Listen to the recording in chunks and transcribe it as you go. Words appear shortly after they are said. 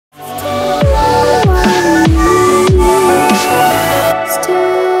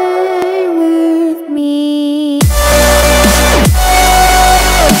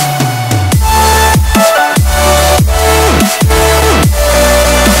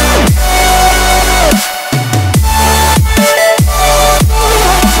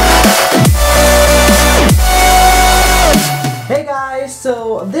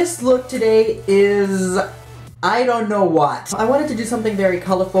today is, I don't know what. I wanted to do something very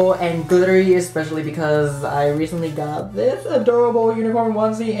colorful and glittery, especially because I recently got this adorable unicorn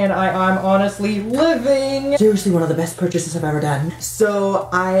onesie and I'm honestly living. Seriously, one of the best purchases I've ever done. So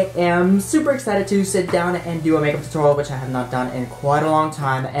I am super excited to sit down and do a makeup tutorial, which I have not done in quite a long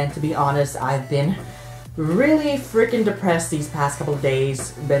time. And to be honest, I've been really freaking depressed these past couple of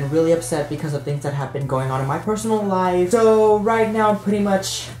days. Been really upset because of things that have been going on in my personal life. So right now I'm pretty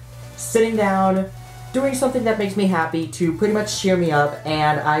much sitting down, doing something that makes me happy to pretty much cheer me up,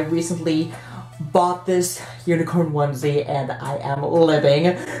 and I recently bought this unicorn onesie and I am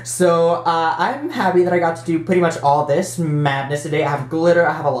living. So I'm happy that I got to do pretty much all this madness today. I have glitter,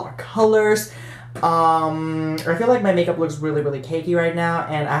 I have a lot of colors. I feel like my makeup looks really cakey right now,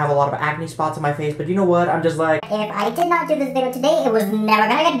 and I have a lot of acne spots on my face, but you know what, I'm just like, if I did not do this video today, it was never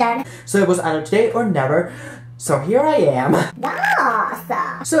gonna get done. So it was either today or never. So here I am.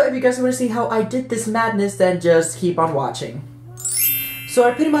 Awesome. So if you guys want to see how I did this madness, then just keep on watching. So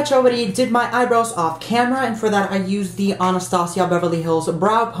I pretty much already did my eyebrows off camera, and for that I used the Anastasia Beverly Hills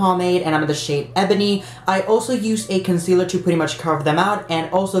Brow Pomade, and I'm in the shade Ebony. I also used a concealer to pretty much carve them out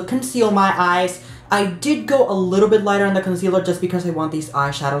and also conceal my eyes. I did go a little bit lighter on the concealer just because I want these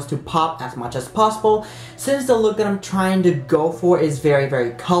eyeshadows to pop as much as possible, since the look that I'm trying to go for is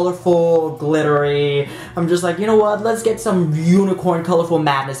very colorful, glittery. I'm just like, you know what, let's get some unicorn colorful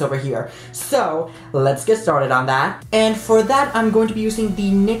madness over here. So let's get started on that. And for that I'm going to be using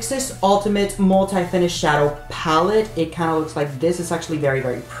the NYX Ultimate Multi-Finish Shadow Palette. It kind of looks like this. It's actually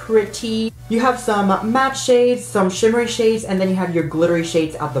very pretty. You have some matte shades, some shimmery shades, and then you have your glittery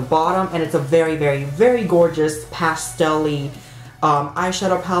shades at the bottom, and it's a very gorgeous pastel-y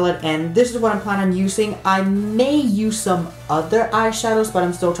eyeshadow palette, and this is what I'm planning on using. I may use some other eyeshadows, but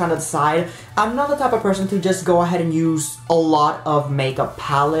I'm still trying to decide. I'm not the type of person to just go ahead and use a lot of makeup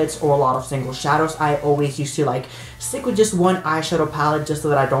palettes or a lot of single shadows. I always used to like stick with just one eyeshadow palette just so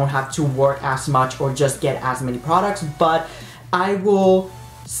that I don't have to work as much or just get as many products, but I will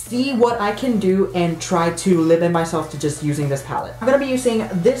see what I can do and try to limit myself to just using this palette. I'm going to be using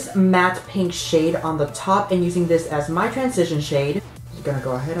this matte pink shade on the top and using this as my transition shade. I'm going to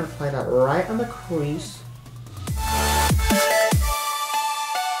go ahead and apply that right on the crease.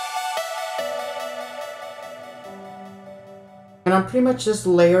 And I'm pretty much just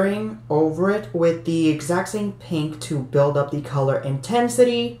layering over it with the exact same pink to build up the color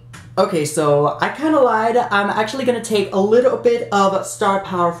intensity. Okay, so I kind of lied. I'm actually going to take a little bit of Star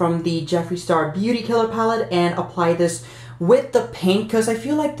Power from the Jeffree Star Beauty Killer palette and apply this with the pink, because I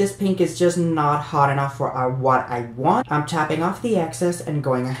feel like this pink is just not hot enough for what I want. I'm tapping off the excess and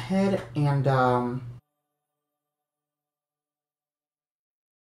going ahead and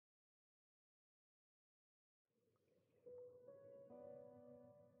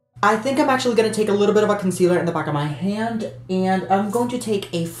I think I'm actually going to take a little bit of a concealer in the back of my hand, and I'm going to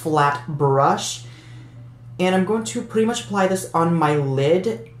take a flat brush, and I'm going to pretty much apply this on my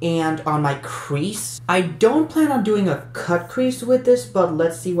lid and on my crease. I don't plan on doing a cut crease with this, but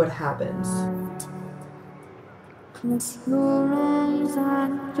let's see what happens. Close your eyes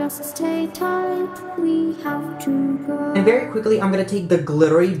and just stay tight, we have to go. And very quickly, I'm going to take the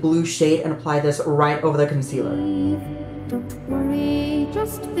glittery blue shade and apply this right over the concealer. Don't worry,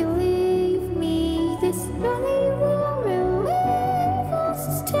 just believe me, this journey will relieve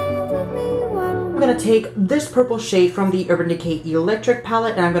us. Stay with me while I'm going to take this purple shade from the Urban Decay Electric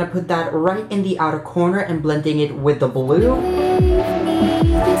palette, and I'm going to put that right in the outer corner and blending it with the blue.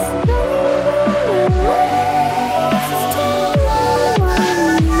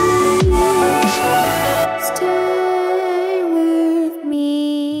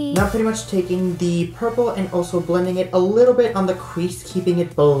 Now I'm pretty much taking the purple and also blending it a little bit on the crease, keeping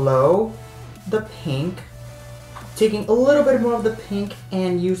it below the pink. Taking a little bit more of the pink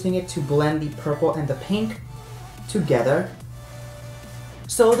and using it to blend the purple and the pink together.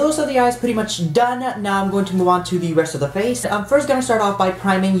 So those are the eyes pretty much done. Now I'm going to move on to the rest of the face. I'm first going to start off by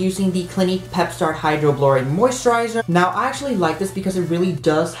priming using the Clinique Pep Start Hydro Blurring Moisturizer. Now I actually like this because it really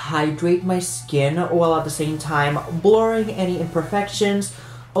does hydrate my skin while at the same time blurring any imperfections.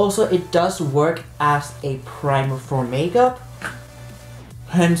 Also, it does work as a primer for makeup,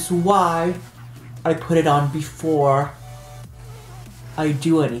 hence why I put it on before I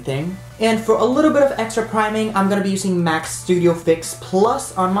do anything. And for a little bit of extra priming, I'm going to be using M.A.C Studio Fix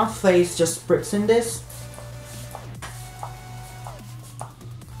Plus on my face, just spritzing this.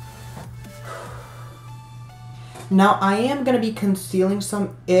 Now, I am going to be concealing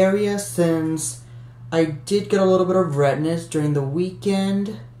some areas since I did get a little bit of redness during the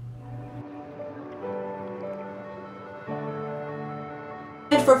weekend.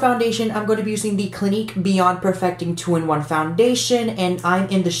 And for foundation, I'm going to be using the Clinique Beyond Perfecting 2-in-1 foundation, and I'm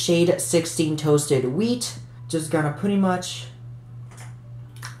in the shade 16 Toasted Wheat. Just gonna pretty much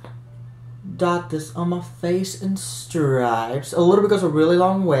dot this on my face in stripes. A little bit goes a really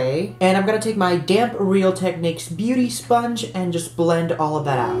long way. And I'm gonna take my Damp Real Techniques Beauty Sponge and just blend all of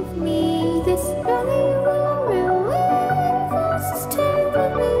that out.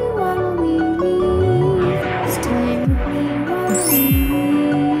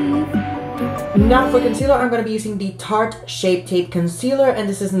 Now for concealer, I'm going to be using the Tarte Shape Tape Concealer, and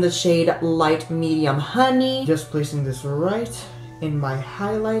this is in the shade Light Medium Honey. Just placing this right in my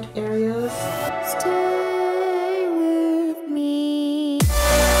highlight areas. Stay with me.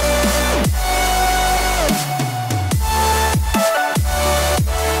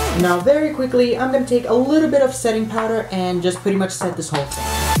 Now very quickly, I'm going to take a little bit of setting powder and just pretty much set this whole thing.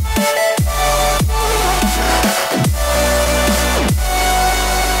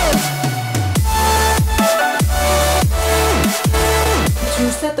 To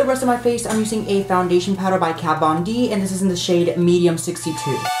set the rest of my face, I'm using a foundation powder by Kat Von D, and this is in the shade Medium 62.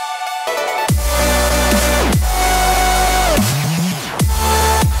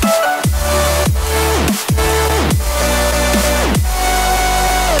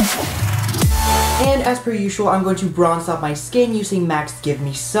 And as per usual, I'm going to bronze up my skin using MAC's Give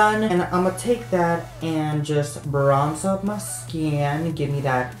Me Sun, and I'm gonna take that and just bronze up my skin, give me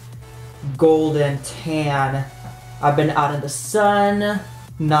that golden tan. I've been out in the sun,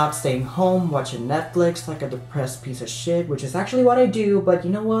 not staying home, watching Netflix like a depressed piece of shit, which is actually what I do, but you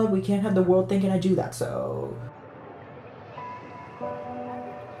know what? We can't have the world thinking I do that, so...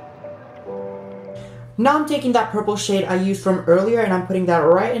 Now I'm taking that purple shade I used from earlier and I'm putting that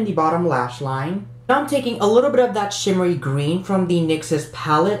right in the bottom lash line. Now I'm taking a little bit of that shimmery green from the NYX's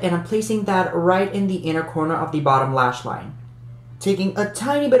palette and I'm placing that right in the inner corner of the bottom lash line. Taking a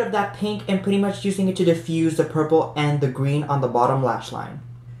tiny bit of that pink and pretty much using it to diffuse the purple and the green on the bottom lash line.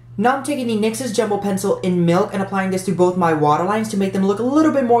 Now I'm taking the NYX's Jumbo Pencil in Milk and applying this to both my waterlines to make them look a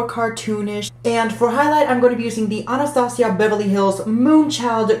little bit more cartoonish. And for highlight, I'm going to be using the Anastasia Beverly Hills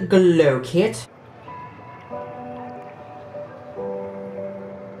Moonchild Glow Kit.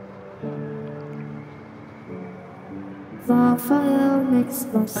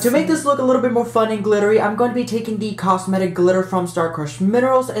 To make this look a little bit more fun and glittery, I'm going to be taking the Cosmetic Glitter from Star Crushed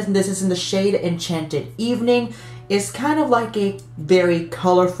Minerals, and this is in the shade Enchanted Evening. It's kind of like a very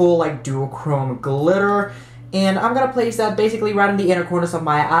colorful, like duochrome glitter, and I'm going to place that basically right in the inner corners of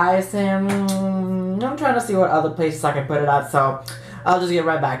my eyes, and I'm trying to see what other places I can put it at, so I'll just get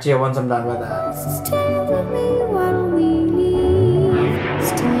right back to you once I'm done with that.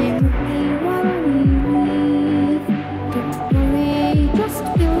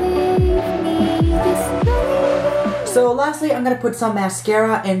 So lastly, I'm going to put some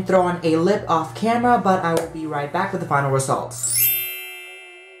mascara and throw on a lip off camera, but I will be right back with the final results.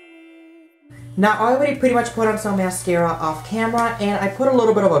 Now, I already pretty much put on some mascara off camera, and I put a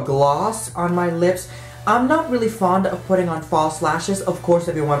little bit of a gloss on my lips. I'm not really fond of putting on false lashes. Of course,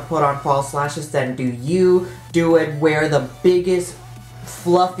 if you want to put on false lashes, then do it. Wear the biggest,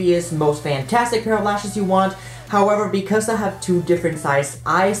 fluffiest, most fantastic pair of lashes you want. However, because I have two different sized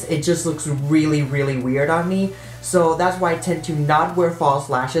eyes, it just looks really, really weird on me. So that's why I tend to not wear false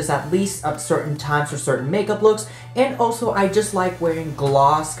lashes, at least at certain times for certain makeup looks. And also, I just like wearing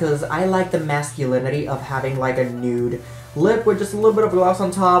gloss because I like the masculinity of having like a nude lip with just a little bit of gloss on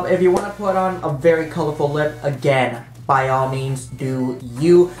top. If you want to put on a very colorful lip, again, by all means, do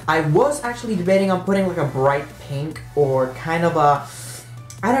you. I was actually debating on putting like a bright pink or kind of a,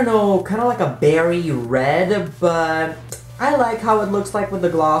 I don't know, kind of like a berry red, but I like how it looks like with the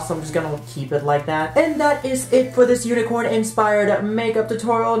gloss, so I'm just gonna keep it like that. And that is it for this unicorn-inspired makeup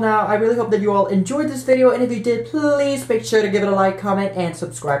tutorial. Now, I really hope that you all enjoyed this video, and if you did, please make sure to give it a like, comment, and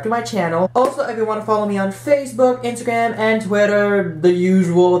subscribe to my channel. Also, if you want to follow me on Facebook, Instagram, and Twitter, the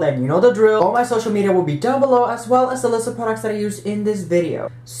usual, then you know the drill. All my social media will be down below, as well as the list of products that I used in this video.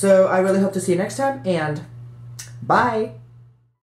 So, I really hope to see you next time, and bye!